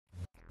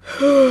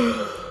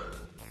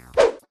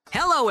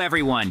Hello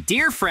everyone,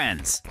 dear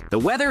friends! The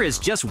weather is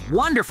just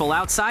wonderful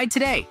outside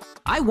today.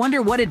 I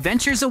wonder what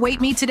adventures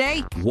await me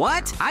today?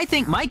 What? I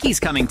think Mikey's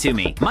coming to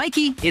me.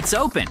 Mikey, it's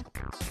open.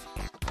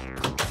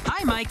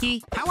 Hi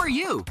Mikey, how are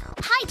you?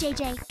 Hi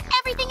JJ,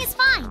 everything is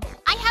fine.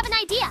 I have an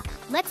idea.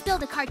 Let's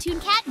build a cartoon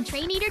cat and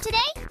train eater today?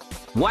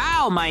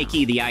 Wow,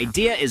 Mikey, the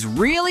idea is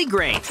really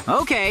great.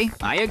 Okay,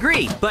 I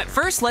agree. But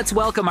first, let's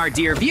welcome our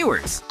dear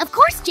viewers. Of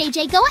course,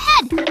 JJ, go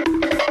ahead.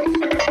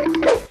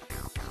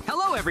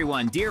 Hello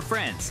everyone, dear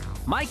friends.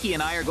 Mikey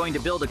and I are going to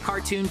build a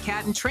cartoon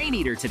cat and train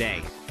eater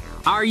today.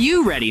 Are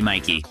you ready,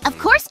 Mikey? Of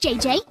course,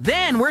 JJ.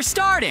 Then we're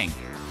starting.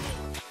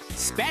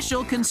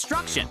 Special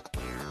construction.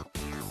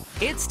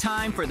 It's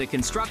time for the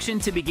construction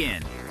to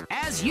begin.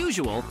 As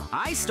usual,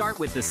 I start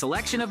with the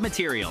selection of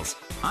materials.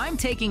 I'm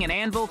taking an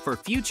anvil for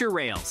future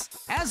rails,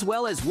 as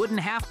well as wooden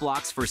half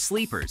blocks for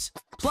sleepers.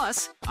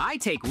 Plus, I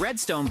take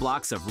redstone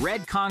blocks of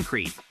red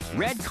concrete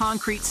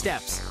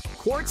steps,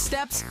 quartz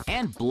steps,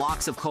 and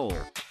blocks of coal.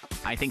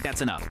 I think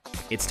that's enough.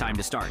 It's time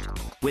to start.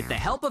 With the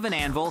help of an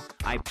anvil,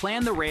 I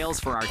plan the rails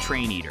for our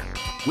train eater.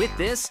 With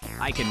this,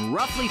 I can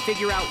roughly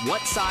figure out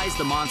what size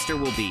the monster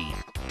will be.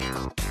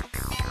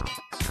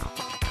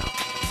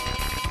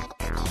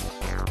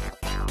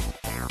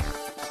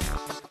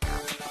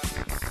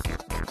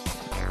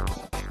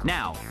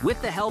 Now, with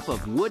the help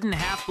of wooden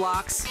half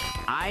blocks,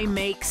 I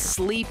make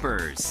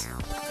sleepers.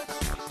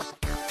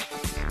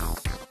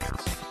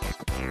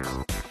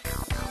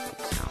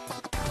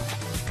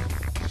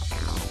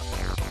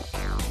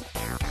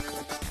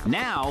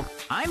 Now,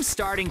 I'm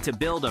starting to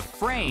build a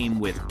frame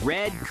with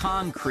red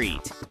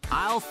concrete.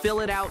 I'll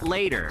fill it out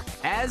later,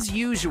 as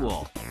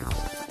usual.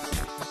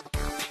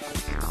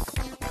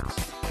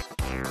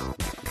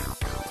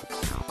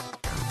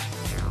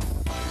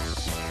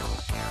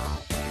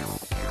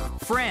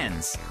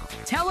 Friends,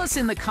 tell us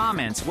in the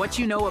comments what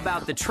you know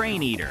about the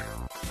train eater.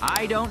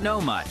 I don't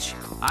know much.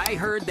 I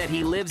heard that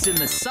he lives in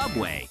the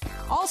subway,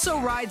 also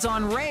rides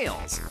on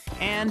rails,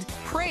 and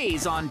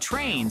preys on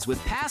trains with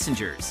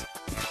passengers.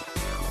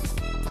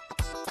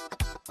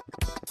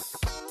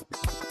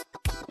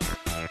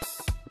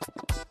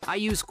 I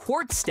use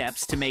quartz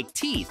steps to make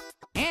teeth,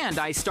 and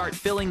I start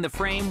filling the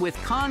frame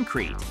with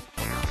concrete.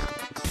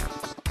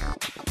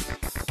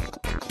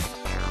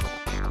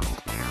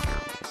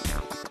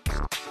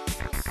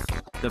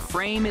 The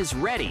frame is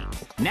ready.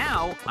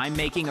 Now, I'm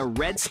making a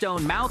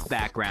redstone mouth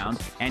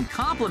background and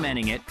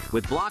complementing it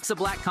with blocks of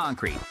black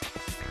concrete.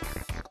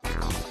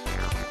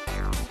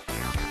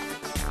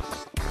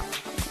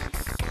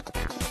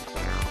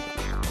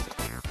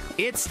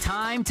 It's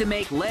time to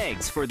make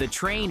legs for the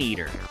train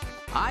eater.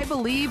 I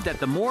believe that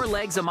the more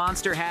legs a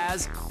monster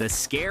has, the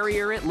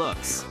scarier it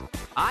looks.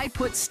 I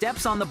put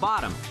steps on the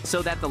bottom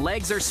so that the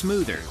legs are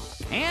smoother,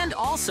 and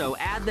also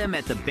add them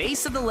at the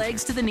base of the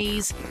legs to the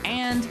knees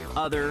and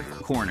other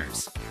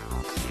corners.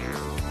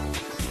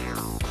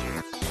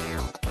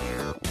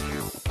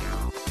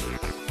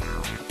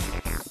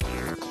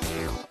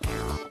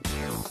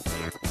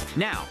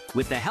 Now,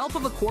 with the help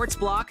of a quartz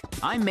block,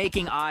 I'm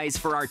making eyes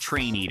for our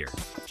train eater.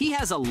 He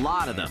has a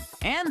lot of them,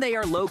 and they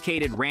are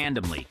located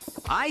randomly.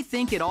 I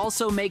think it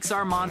also makes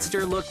our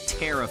monster look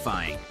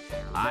terrifying.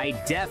 I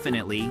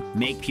definitely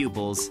make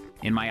pupils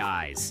in my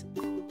eyes.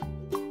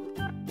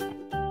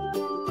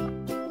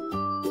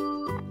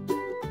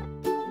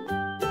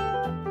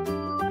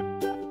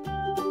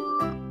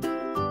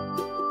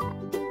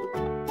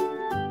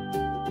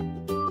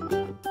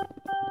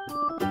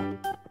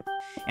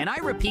 And I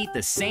repeat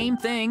the same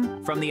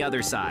thing from the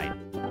other side.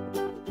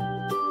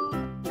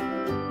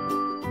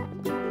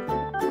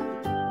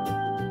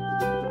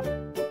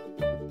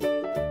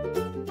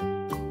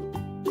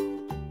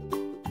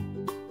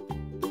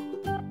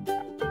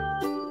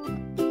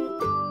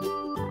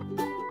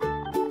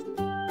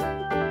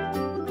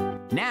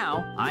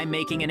 Now, I'm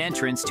making an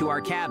entrance to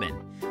our cabin.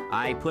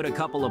 I put a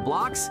couple of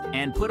blocks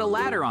and put a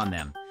ladder on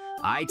them.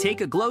 I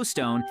take a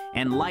glowstone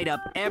and light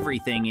up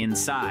everything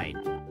inside.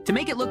 To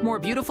make it look more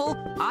beautiful,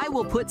 I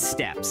will put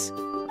steps.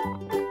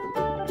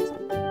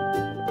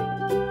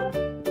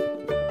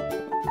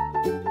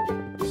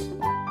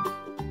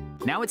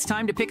 Now it's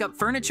time to pick up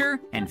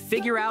furniture and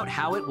figure out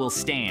how it will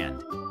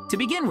stand. To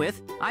begin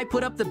with, I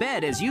put up the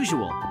bed as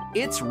usual.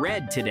 It's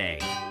red today.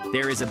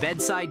 There is a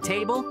bedside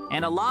table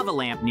and a lava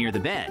lamp near the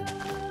bed.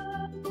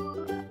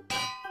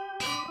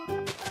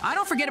 I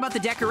don't forget about the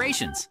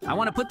decorations. I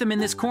want to put them in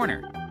this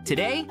corner.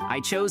 Today,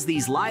 I chose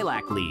these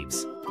lilac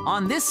leaves.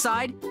 On this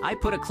side, I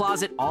put a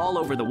closet all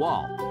over the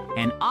wall.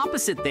 And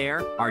opposite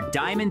there are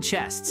diamond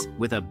chests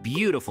with a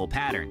beautiful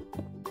pattern.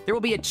 There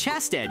will be a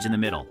chest edge in the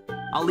middle.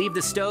 I'll leave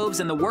the stoves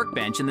and the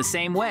workbench in the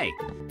same way.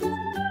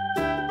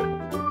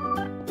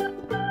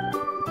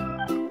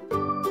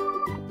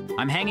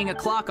 I'm hanging a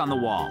clock on the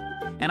wall,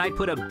 and I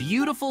put a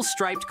beautiful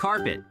striped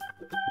carpet.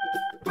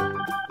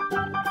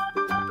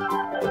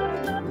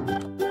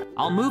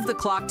 I'll move the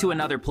clock to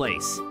another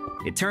place.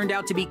 It turned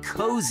out to be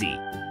cozy.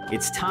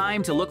 It's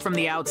time to look from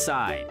the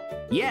outside.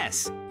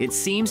 Yes, it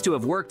seems to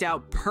have worked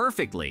out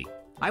perfectly.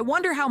 I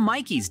wonder how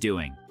Mikey's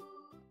doing.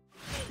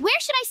 Where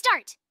should I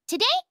start?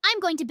 Today, I'm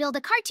going to build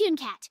a cartoon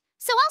cat.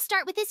 So I'll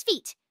start with his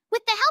feet.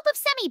 With the help of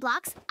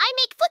semi-blocks, I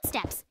make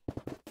footsteps.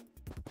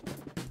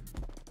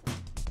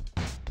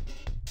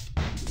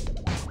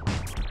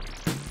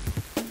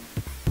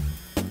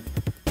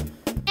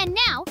 And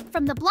now,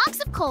 from the blocks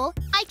of coal,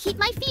 I keep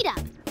my feet up.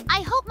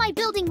 I hope my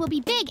building will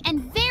be big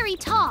and very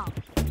tall.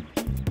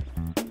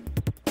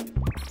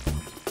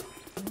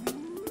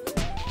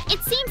 It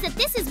seems that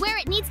this is where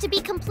it needs to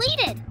be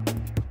completed.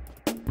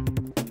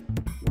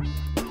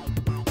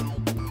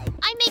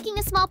 I'm making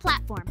a small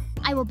platform.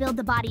 I will build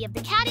the body of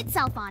the cat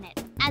itself on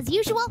it. As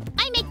usual,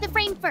 I make the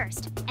frame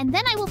first, and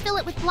then I will fill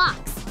it with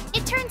blocks.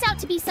 It turns out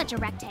to be such a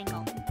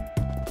rectangle.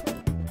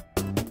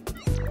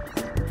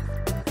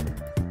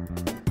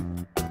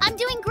 I'm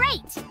doing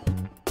great!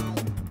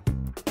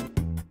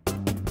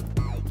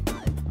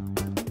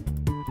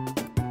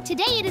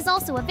 Today it is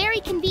also a very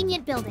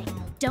convenient building.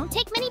 Don't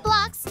take many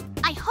blocks.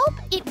 I hope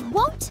it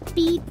won't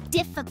be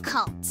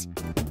difficult.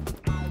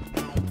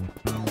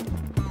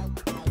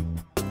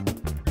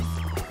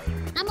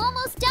 I'm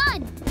almost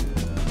done.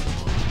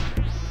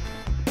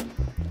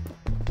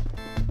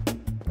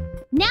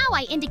 Now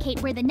I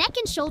indicate where the neck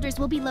and shoulders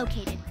will be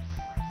located.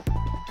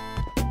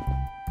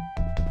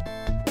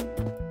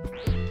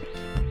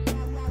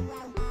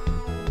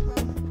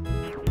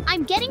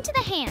 I'm getting to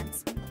the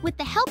hands. With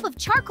the help of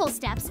charcoal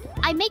steps,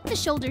 I make the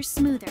shoulders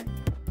smoother.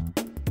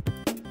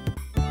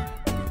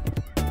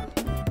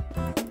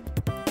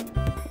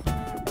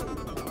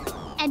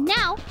 And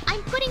now,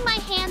 I'm putting my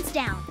hands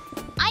down.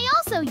 I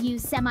also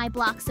use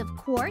semi-blocks of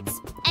quartz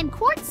and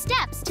quartz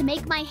steps to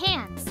make my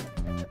hands.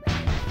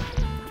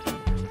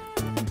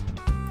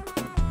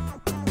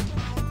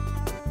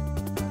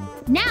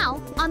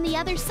 Now, on the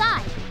other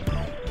side.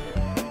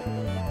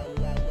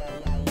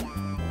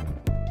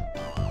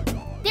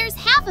 There's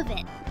half of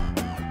it.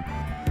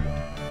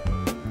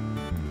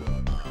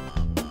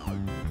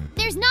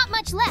 There's not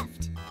much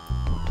left.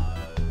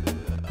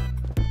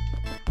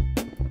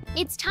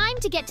 It's time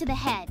to get to the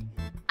head.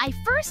 I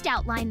first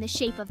outline the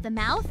shape of the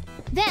mouth,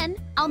 then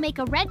I'll make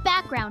a red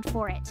background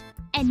for it.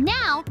 And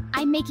now,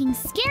 I'm making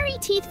scary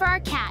teeth for our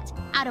cat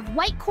out of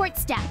white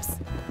quartz steps.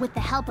 With the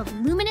help of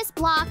luminous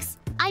blocks,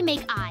 I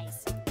make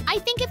eyes. I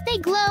think if they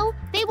glow,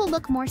 they will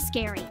look more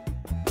scary.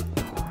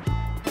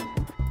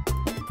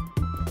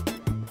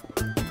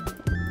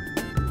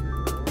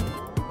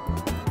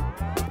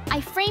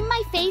 I frame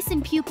my face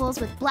and pupils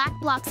with black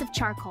blocks of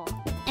charcoal,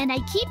 and I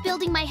keep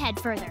building my head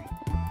further.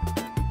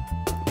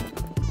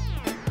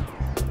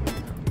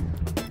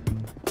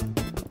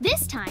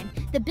 This time,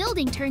 the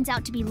building turns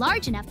out to be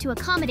large enough to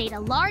accommodate a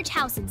large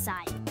house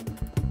inside.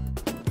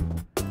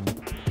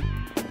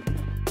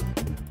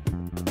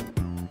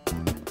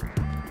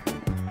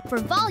 For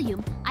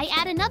volume, I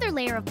add another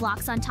layer of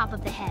blocks on top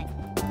of the head.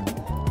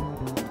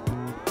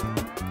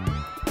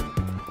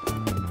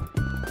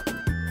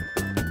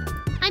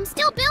 I'm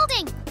still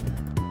building!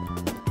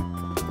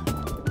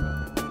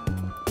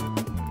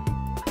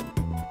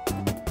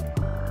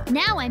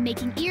 Now I'm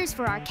making ears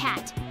for our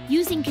cat,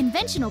 using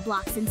conventional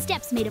blocks and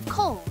steps made of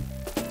coal.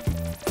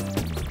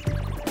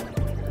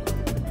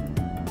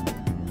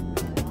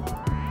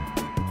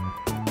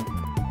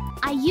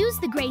 I use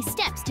the gray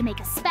steps to make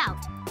a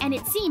spout, and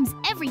it seems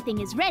everything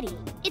is ready.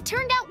 It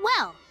turned out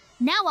well.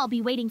 Now I'll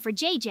be waiting for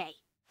JJ.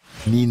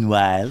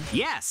 Meanwhile,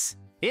 Yes,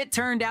 it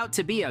turned out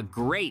to be a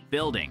great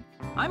building.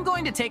 I'm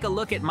going to take a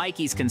look at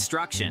Mikey's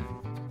construction.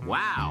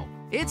 Wow,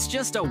 it's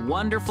just a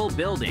wonderful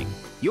building.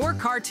 Your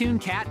cartoon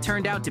cat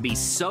turned out to be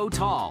so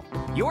tall.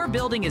 Your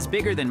building is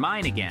bigger than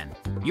mine again.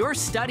 You're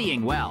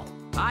studying well.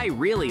 I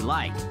really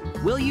like.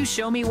 Will you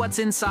show me what's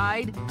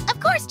inside? Of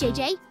course,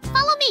 JJ.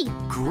 Follow me.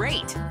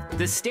 Great!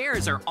 The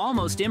stairs are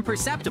almost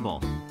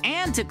imperceptible.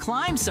 And to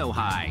climb so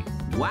high.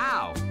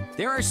 Wow!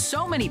 There are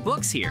so many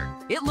books here.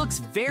 It looks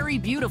very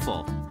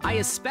beautiful. I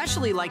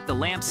especially like the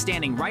lamps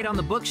standing right on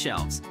the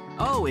bookshelves.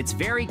 Oh, it's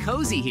very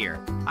cozy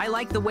here. I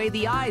like the way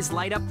the eyes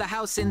light up the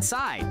house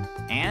inside.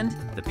 And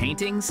the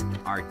paintings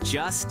are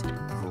just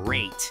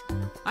great.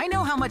 I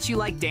know how much you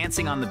like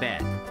dancing on the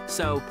bed.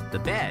 So the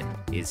bed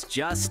is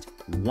just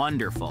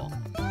wonderful.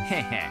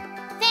 Heh.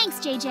 Thanks,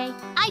 JJ.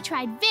 I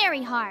tried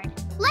very hard.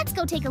 Let's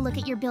go take a look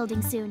at your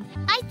building soon.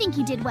 I think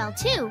you did well,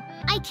 too.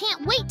 I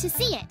can't wait to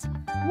see it.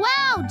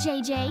 Wow,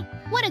 JJ.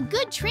 What a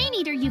good train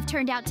eater you've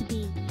turned out to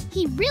be.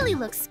 He really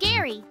looks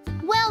scary.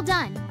 Well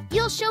done.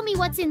 You'll show me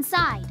what's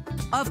inside.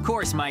 Of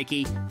course,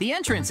 Mikey. The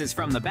entrance is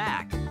from the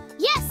back.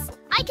 Yes,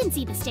 I can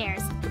see the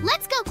stairs.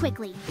 Let's go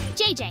quickly.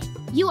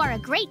 JJ, you are a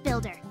great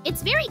builder.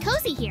 It's very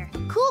cozy here.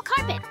 Cool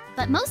carpet.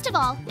 But most of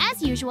all,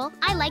 as usual,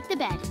 I like the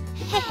bed.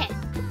 Hehe.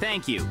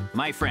 Thank you,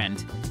 my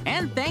friend.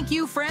 And thank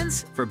you,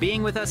 friends, for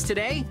being with us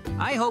today.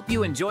 I hope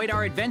you enjoyed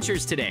our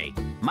adventures today.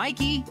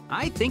 Mikey,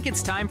 I think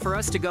it's time for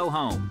us to go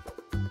home.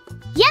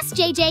 Yes,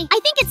 JJ, I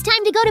think it's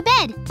time to go to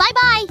bed.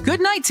 Bye-bye.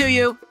 Good night to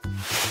you.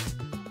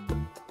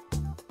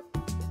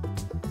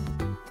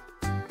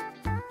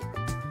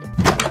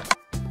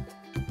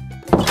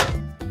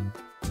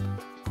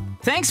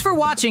 Thanks for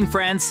watching,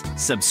 friends.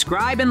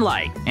 Subscribe and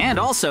like. And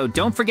also,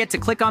 don't forget to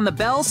click on the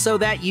bell so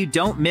that you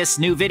don't miss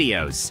new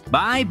videos.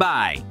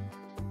 Bye-bye.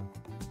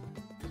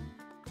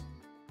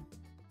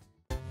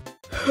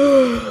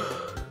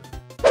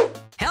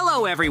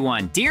 Hello,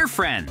 everyone, dear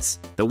friends.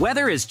 The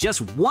weather is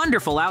just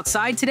wonderful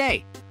outside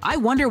today. I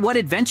wonder what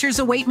adventures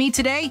await me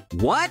today?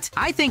 What?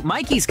 I think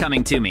Mikey's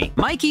coming to me.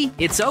 Mikey,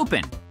 it's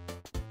open.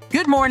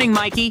 Good morning,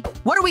 Mikey.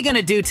 What are we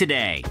gonna do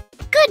today?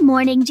 Good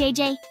morning,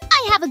 JJ.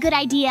 I have a good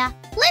idea.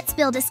 Let's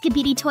build a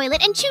skibidi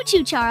toilet and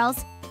choo-choo,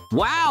 Charles.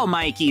 Wow,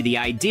 Mikey, the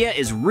idea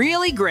is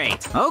really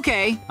great.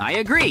 Okay, I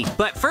agree.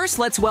 But first,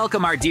 let's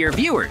welcome our dear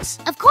viewers.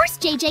 Of course,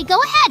 JJ, go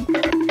ahead.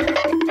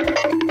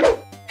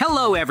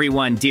 Hello,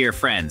 everyone, dear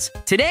friends.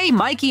 Today,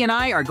 Mikey and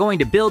I are going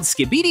to build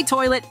skibidi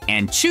toilet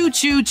and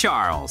choo-choo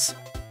Charles.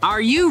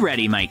 Are you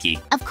ready, Mikey?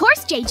 Of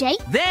course,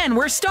 JJ. Then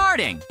we're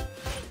starting.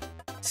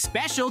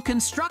 Special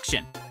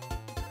construction.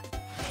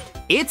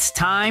 It's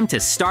time to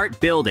start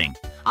building.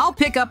 I'll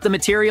pick up the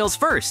materials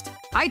first.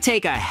 I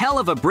take a hell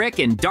of a brick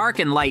in dark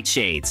and light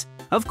shades.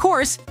 Of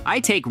course, I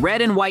take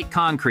red and white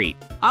concrete.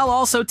 I'll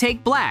also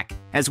take black,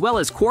 as well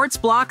as quartz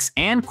blocks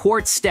and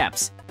quartz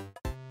steps.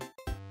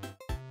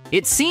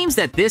 It seems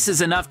that this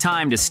is enough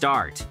time to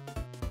start.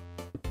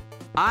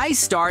 I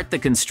start the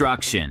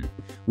construction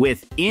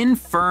with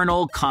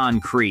infernal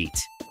concrete.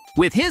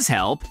 With his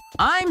help,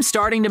 I'm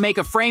starting to make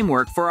a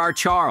framework for our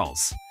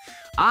Charles.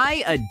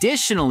 I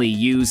additionally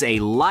use a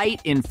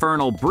light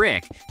infernal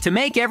brick to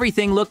make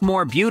everything look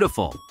more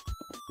beautiful.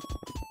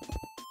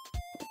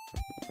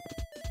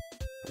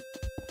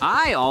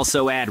 I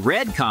also add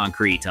red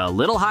concrete a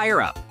little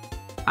higher up.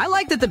 I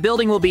like that the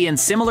building will be in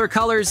similar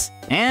colors,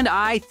 and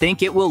I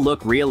think it will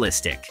look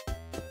realistic.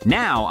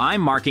 Now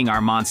I'm marking our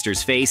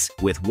monster's face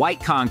with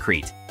white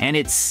concrete, and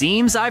it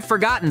seems I've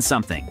forgotten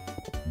something.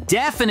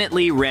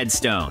 Definitely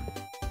redstone.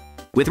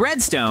 With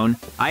redstone,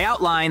 I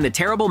outline the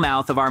terrible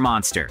mouth of our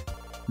monster.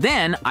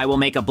 Then I will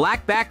make a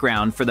black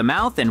background for the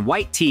mouth and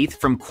white teeth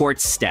from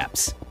quartz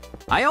steps.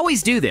 I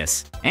always do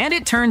this, and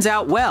it turns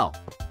out well.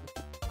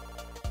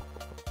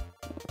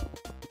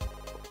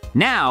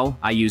 Now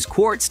I use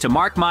quartz to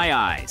mark my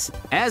eyes,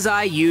 as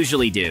I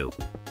usually do.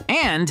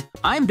 And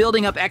I'm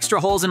building up extra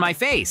holes in my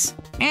face.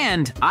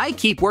 And I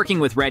keep working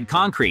with red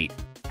concrete.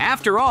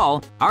 After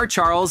all, our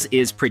Charles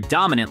is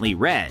predominantly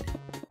red.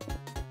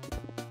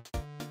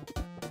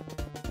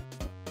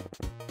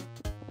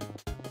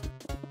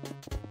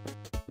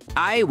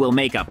 I will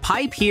make a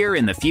pipe here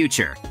in the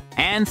future.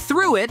 And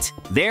through it,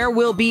 there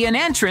will be an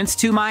entrance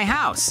to my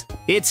house.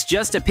 It's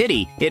just a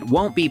pity it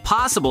won't be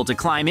possible to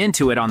climb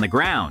into it on the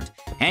ground.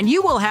 And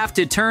you will have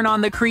to turn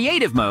on the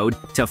creative mode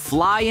to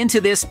fly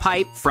into this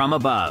pipe from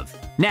above.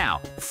 Now,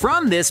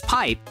 from this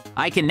pipe,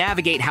 I can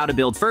navigate how to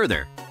build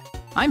further.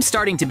 I'm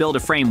starting to build a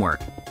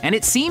framework, and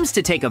it seems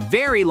to take a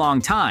very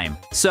long time,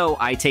 so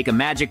I take a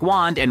magic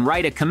wand and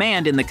write a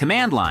command in the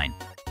command line.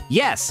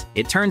 Yes,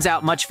 it turns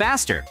out much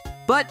faster,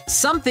 but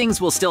some things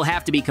will still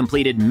have to be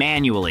completed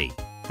manually.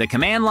 The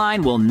command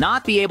line will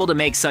not be able to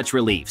make such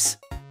reliefs.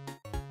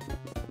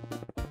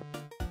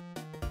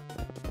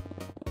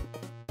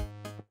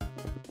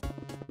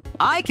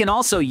 I can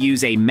also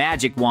use a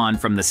magic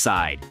wand from the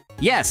side.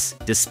 Yes,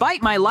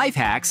 despite my life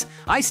hacks,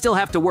 I still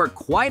have to work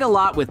quite a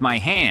lot with my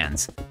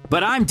hands.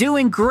 But I'm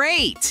doing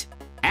great!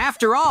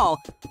 After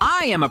all,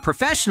 I am a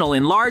professional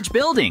in large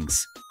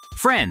buildings.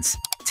 Friends,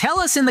 tell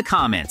us in the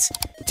comments,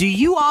 do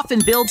you often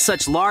build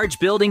such large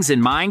buildings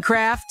in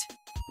Minecraft?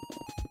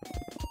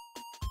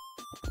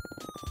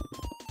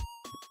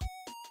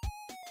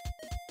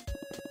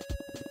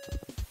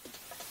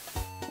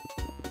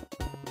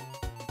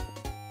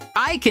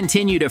 I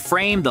continue to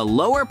frame the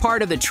lower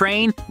part of the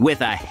train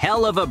with a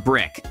hell of a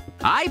brick.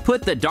 I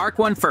put the dark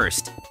one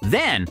first,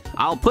 then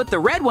I'll put the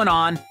red one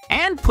on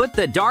and put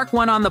the dark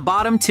one on the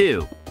bottom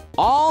too.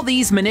 All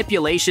these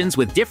manipulations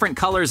with different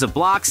colors of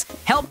blocks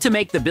help to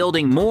make the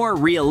building more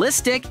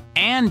realistic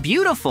and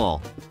beautiful.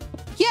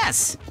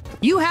 Yes,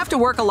 you have to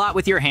work a lot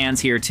with your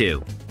hands here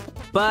too.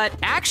 But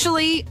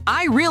actually,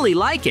 I really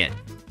like it.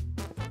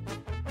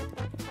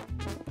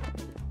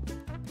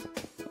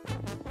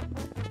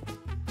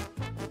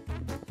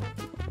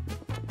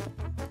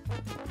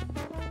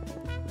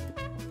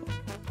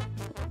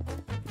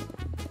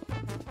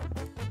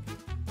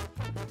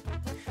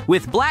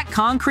 With black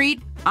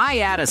concrete, I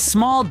add a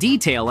small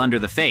detail under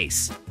the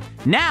face.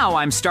 Now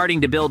I'm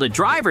starting to build a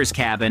driver's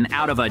cabin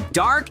out of a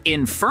dark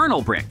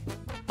infernal brick.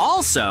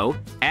 Also,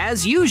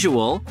 as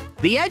usual,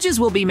 the edges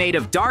will be made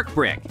of dark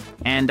brick,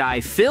 and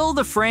I fill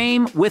the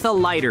frame with a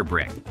lighter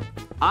brick.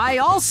 I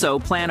also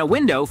plan a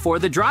window for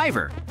the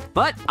driver,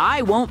 but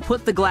I won't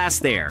put the glass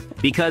there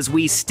because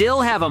we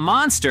still have a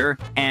monster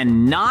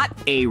and not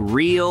a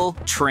real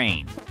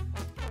train.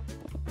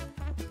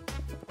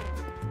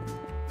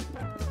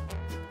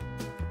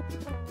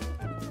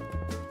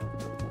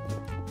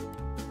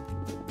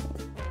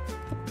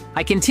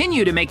 I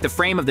continue to make the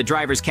frame of the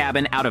driver's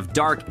cabin out of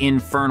dark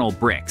infernal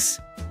bricks.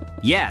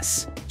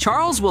 Yes,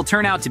 Charles will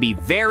turn out to be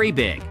very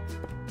big.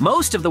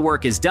 Most of the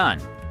work is done.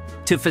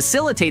 To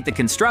facilitate the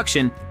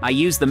construction, I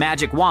use the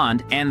magic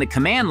wand and the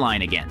command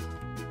line again.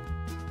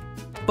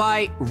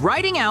 By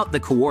writing out the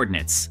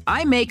coordinates,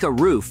 I make a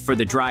roof for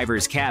the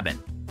driver's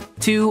cabin.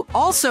 To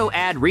also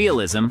add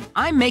realism,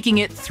 I'm making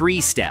it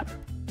 3-step.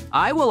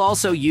 I will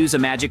also use a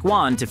magic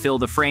wand to fill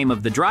the frame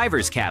of the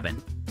driver's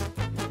cabin.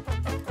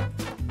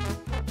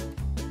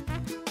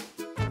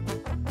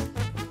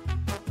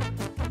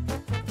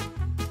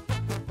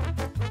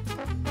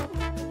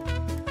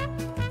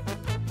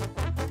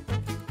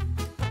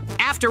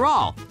 After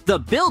all, the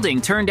building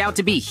turned out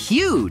to be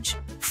huge!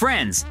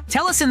 Friends,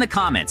 tell us in the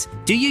comments,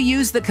 do you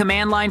use the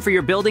command line for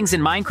your buildings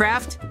in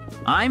Minecraft?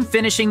 I'm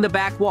finishing the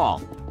back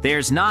wall.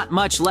 There's not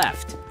much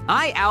left.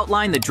 I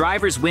outline the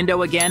driver's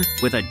window again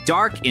with a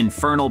dark,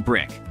 infernal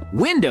brick.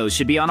 Windows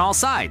should be on all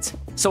sides,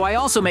 so I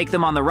also make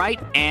them on the right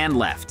and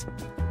left.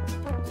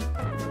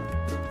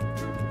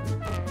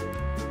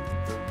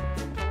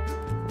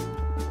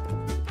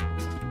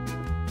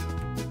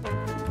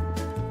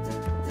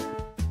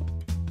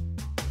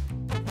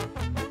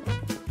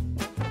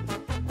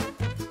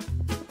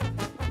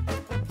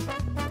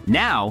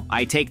 Now,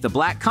 I take the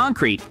black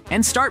concrete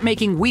and start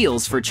making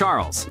wheels for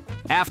Charles.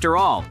 After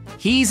all,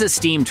 he's a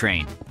steam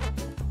train.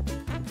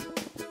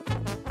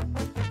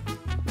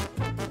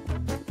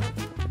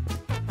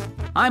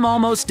 I'm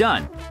almost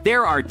done.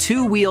 There are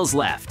 2 wheels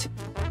left.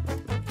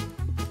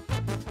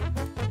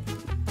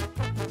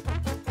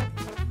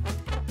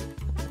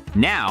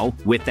 Now,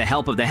 with the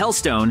help of the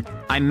Hellstone,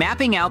 I'm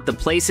mapping out the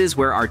places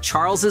where our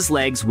Charles's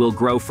legs will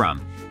grow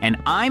from, and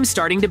I'm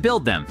starting to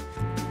build them.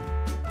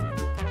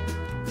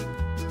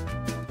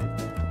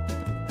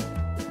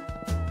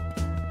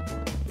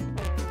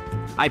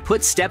 I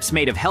put steps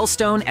made of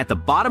Hellstone at the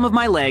bottom of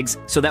my legs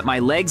so that my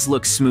legs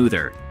look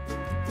smoother.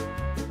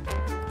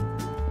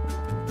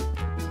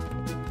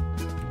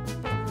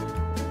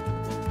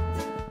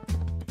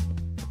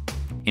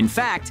 In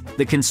fact,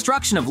 the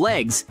construction of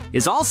legs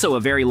is also a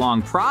very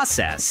long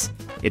process.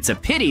 It's a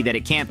pity that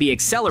it can't be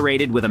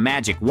accelerated with a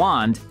magic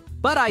wand,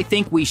 but I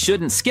think we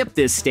shouldn't skip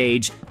this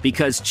stage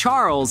because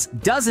Charles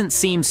doesn't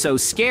seem so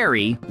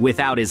scary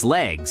without his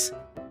legs.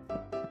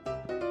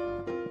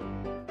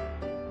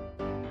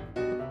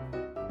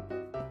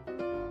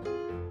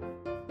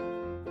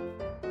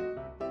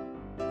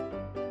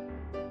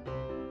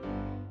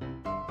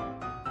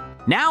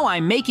 Now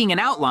I'm making an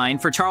outline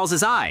for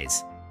Charles's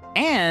eyes.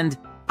 And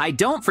I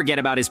don't forget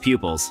about his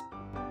pupils.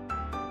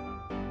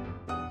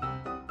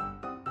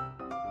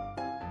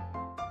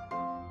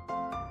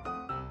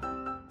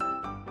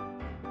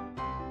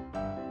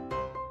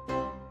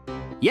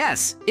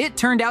 Yes, it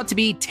turned out to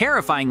be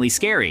terrifyingly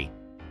scary.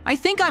 I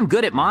think I'm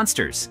good at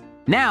monsters.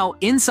 Now,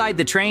 inside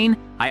the train,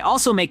 I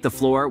also make the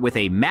floor with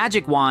a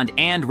magic wand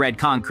and red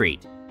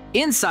concrete.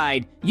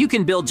 Inside, you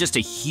can build just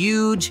a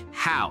huge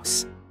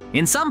house.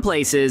 In some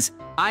places,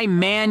 I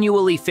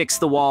manually fix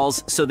the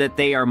walls so that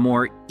they are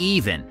more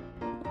even.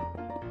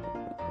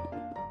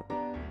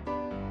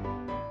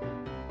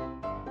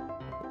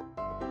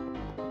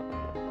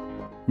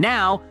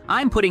 Now,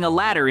 I'm putting a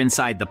ladder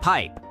inside the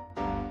pipe.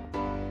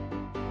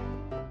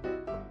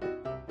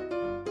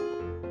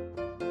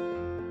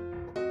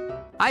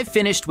 I've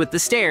finished with the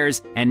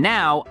stairs, and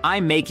now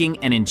I'm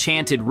making an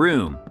enchanted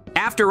room.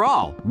 After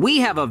all, we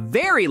have a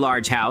very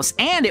large house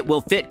and it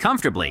will fit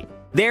comfortably.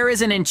 There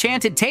is an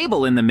enchanted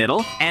table in the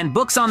middle and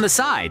books on the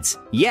sides.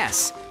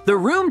 Yes, the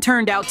room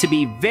turned out to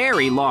be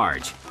very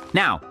large.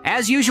 Now,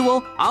 as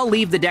usual, I'll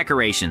leave the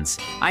decorations.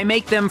 I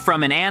make them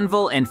from an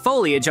anvil and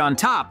foliage on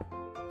top.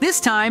 This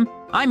time,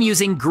 I'm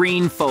using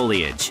green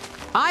foliage.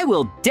 I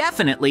will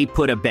definitely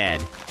put a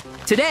bed.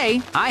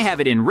 Today, I have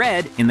it in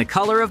red in the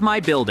color of my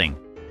building.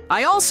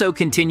 I also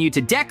continue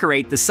to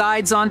decorate the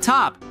sides on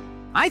top.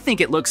 I think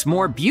it looks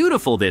more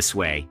beautiful this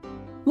way.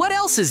 What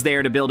else is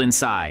there to build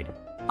inside?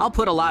 I'll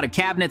put a lot of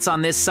cabinets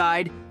on this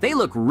side. They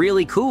look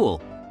really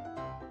cool.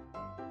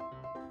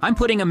 I'm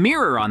putting a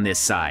mirror on this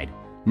side.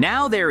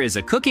 Now there is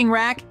a cooking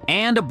rack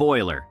and a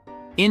boiler.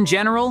 In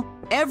general,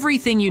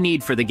 everything you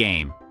need for the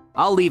game.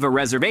 I'll leave a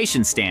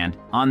reservation stand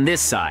on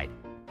this side.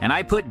 And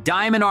I put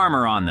diamond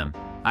armor on them.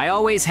 I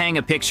always hang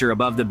a picture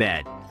above the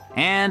bed.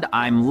 And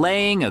I'm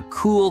laying a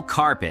cool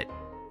carpet.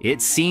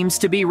 It seems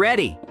to be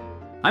ready.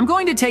 I'm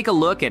going to take a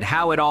look at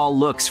how it all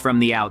looks from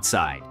the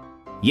outside.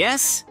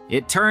 Yes,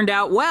 it turned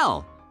out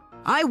well.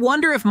 I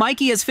wonder if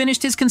Mikey has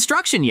finished his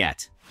construction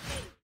yet.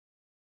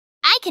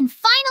 I can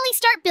finally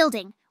start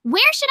building.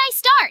 Where should I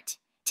start?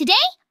 Today,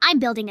 I'm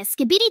building a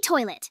skibidi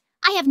toilet.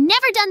 I have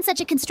never done such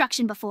a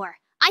construction before.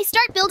 I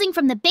start building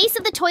from the base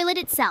of the toilet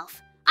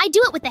itself. I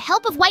do it with the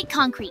help of white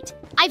concrete.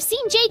 I've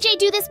seen JJ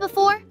do this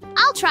before.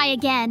 I'll try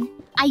again.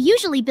 I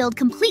usually build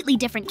completely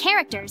different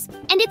characters,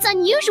 and it's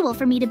unusual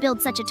for me to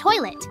build such a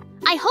toilet.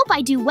 I hope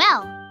I do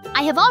well.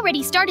 I have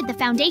already started the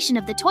foundation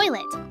of the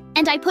toilet,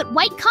 and I put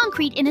white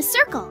concrete in a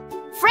circle.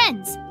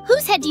 Friends,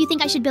 whose head do you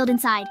think I should build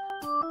inside?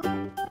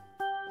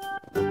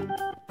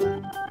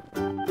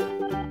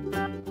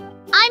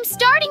 I'm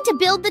starting to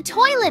build the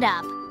toilet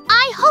up.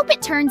 I hope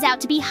it turns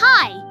out to be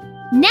high.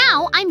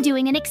 Now I'm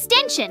doing an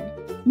extension.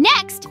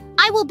 Next,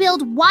 I will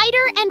build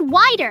wider and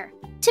wider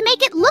to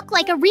make it look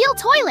like a real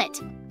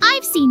toilet.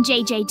 I've seen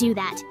JJ do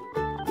that.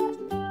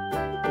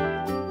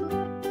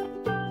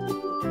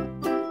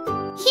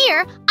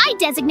 Here, I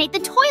designate the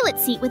toilet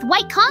seat with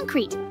white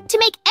concrete to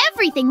make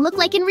everything look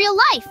like in real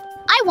life.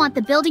 I want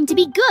the building to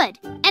be good,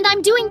 and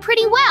I'm doing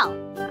pretty well.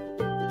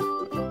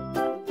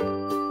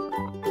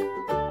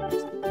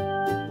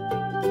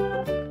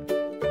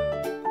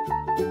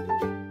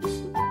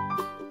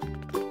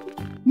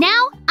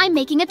 Now, I'm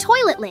making a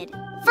toilet lid.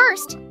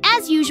 First,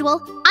 as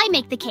usual, I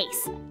make the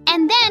case,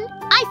 and then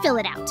I fill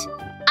it out.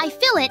 I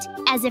fill it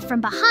as if from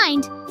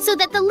behind so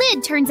that the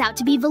lid turns out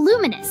to be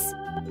voluminous.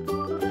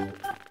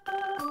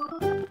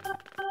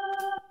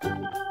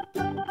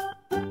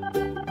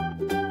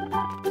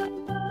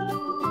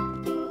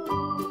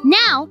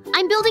 Now,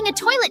 I'm building a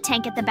toilet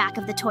tank at the back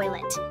of the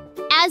toilet.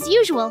 As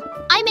usual,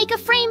 I make a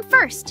frame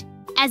first,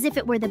 as if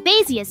it were the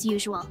base as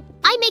usual.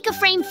 I make a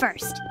frame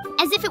first,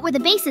 as if it were the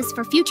basis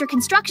for future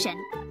construction.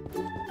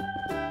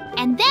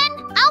 And then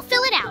I'll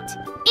fill it out.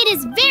 It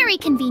is very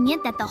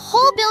convenient that the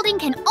whole building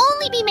can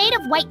only be made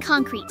of white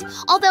concrete,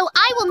 although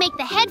I will make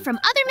the head from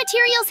other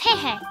materials,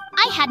 hehe.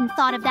 I hadn't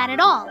thought of that at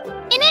all.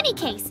 In any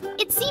case,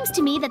 it seems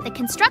to me that the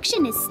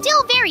construction is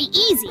still very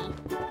easy,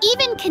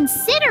 even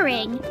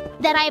considering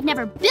that I have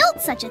never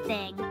built such a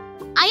thing.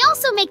 I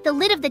also make the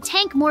lid of the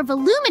tank more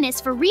voluminous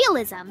for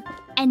realism,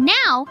 and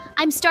now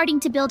I'm starting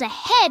to build a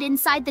head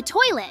inside the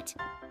toilet.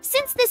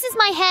 Since this is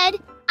my head,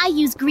 I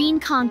use green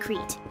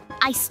concrete.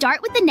 I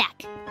start with the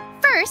neck.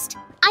 First,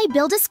 I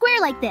build a square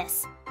like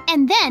this,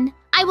 and then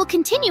I will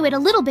continue it a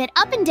little bit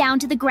up and down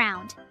to the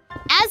ground.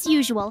 As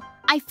usual,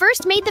 I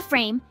first made the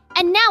frame,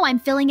 and now I'm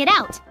filling it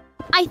out.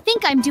 I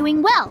think I'm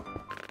doing well.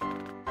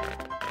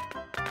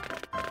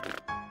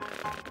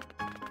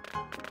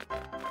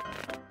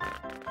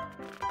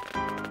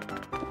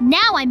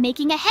 Now I'm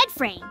making a head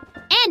frame,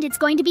 and it's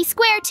going to be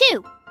square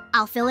too.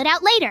 I'll fill it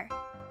out later.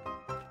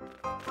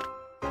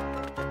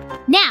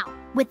 Now,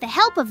 with the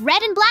help of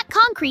red and black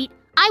concrete,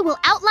 I will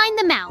outline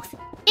the mouth.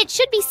 It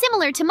should be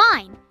similar to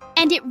mine,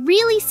 and it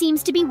really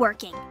seems to be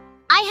working.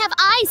 I have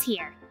eyes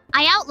here.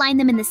 I outline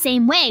them in the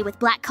same way with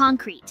black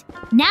concrete.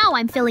 Now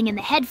I'm filling in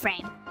the head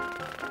frame.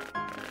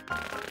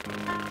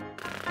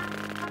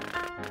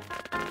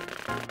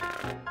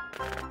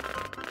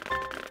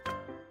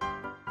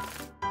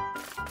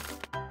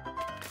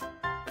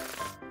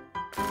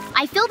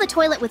 I fill the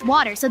toilet with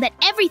water so that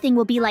everything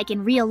will be like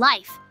in real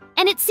life.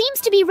 And it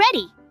seems to be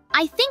ready.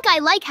 I think I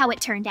like how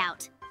it turned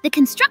out. The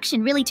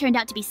construction really turned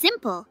out to be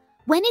simple.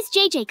 When is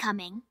JJ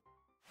coming?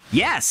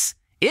 Yes,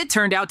 it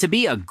turned out to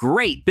be a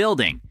great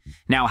building.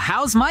 Now,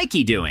 how's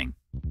Mikey doing?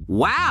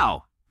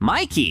 Wow,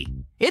 Mikey,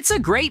 it's a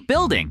great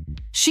building.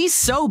 She's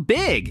so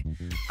big.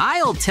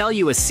 I'll tell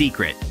you a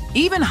secret,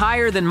 even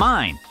higher than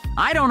mine.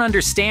 I don't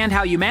understand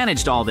how you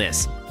managed all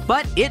this,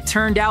 but it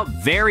turned out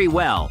very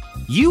well.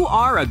 You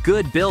are a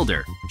good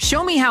builder.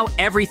 Show me how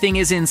everything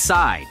is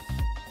inside.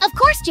 Of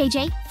course,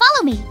 JJ.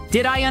 Follow me.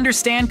 Did I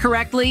understand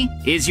correctly?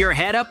 Is your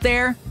head up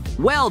there?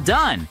 Well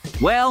done.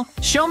 Well,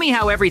 show me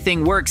how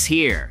everything works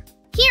here.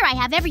 Here I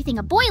have everything: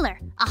 a boiler,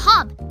 a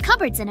hob,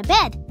 cupboards, and a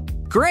bed.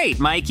 Great,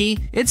 Mikey.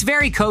 It's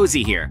very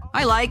cozy here.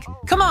 I like.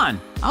 Come on,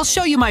 I'll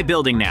show you my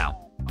building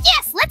now.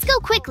 Yes, let's go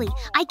quickly.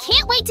 I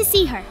can't wait to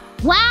see her.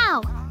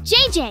 Wow,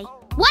 JJ,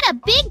 what a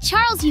big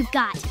Charles you've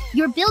got.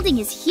 Your building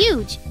is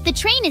huge. The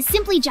train is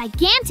simply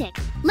gigantic.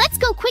 Let's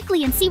go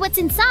quickly and see what's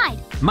inside.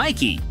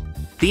 Mikey,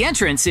 the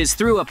entrance is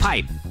through a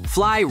pipe.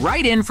 Fly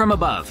right in from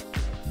above.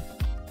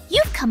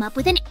 You've come up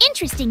with an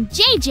interesting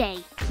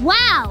JJ.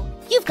 Wow,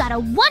 you've got a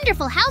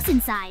wonderful house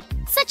inside.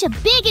 Such a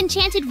big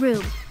enchanted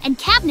room, and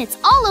cabinets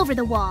all over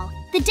the wall.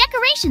 The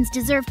decorations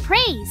deserve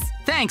praise.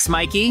 Thanks,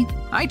 Mikey.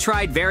 I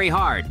tried very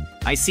hard.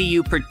 I see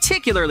you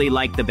particularly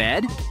like the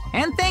bed.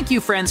 And thank you,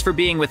 friends, for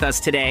being with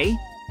us today.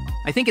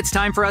 I think it's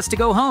time for us to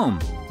go home.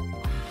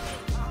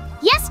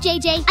 Yes,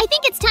 JJ, I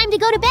think it's time to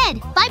go to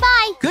bed.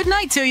 Bye-bye. Good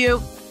night to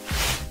you.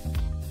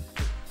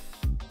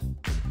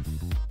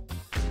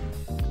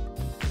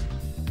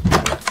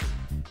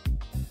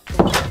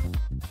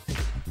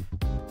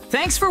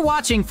 Thanks for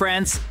watching,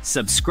 friends.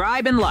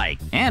 Subscribe and like.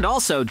 And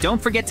also,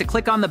 don't forget to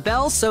click on the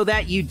bell so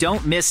that you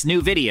don't miss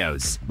new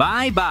videos.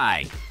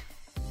 Bye-bye.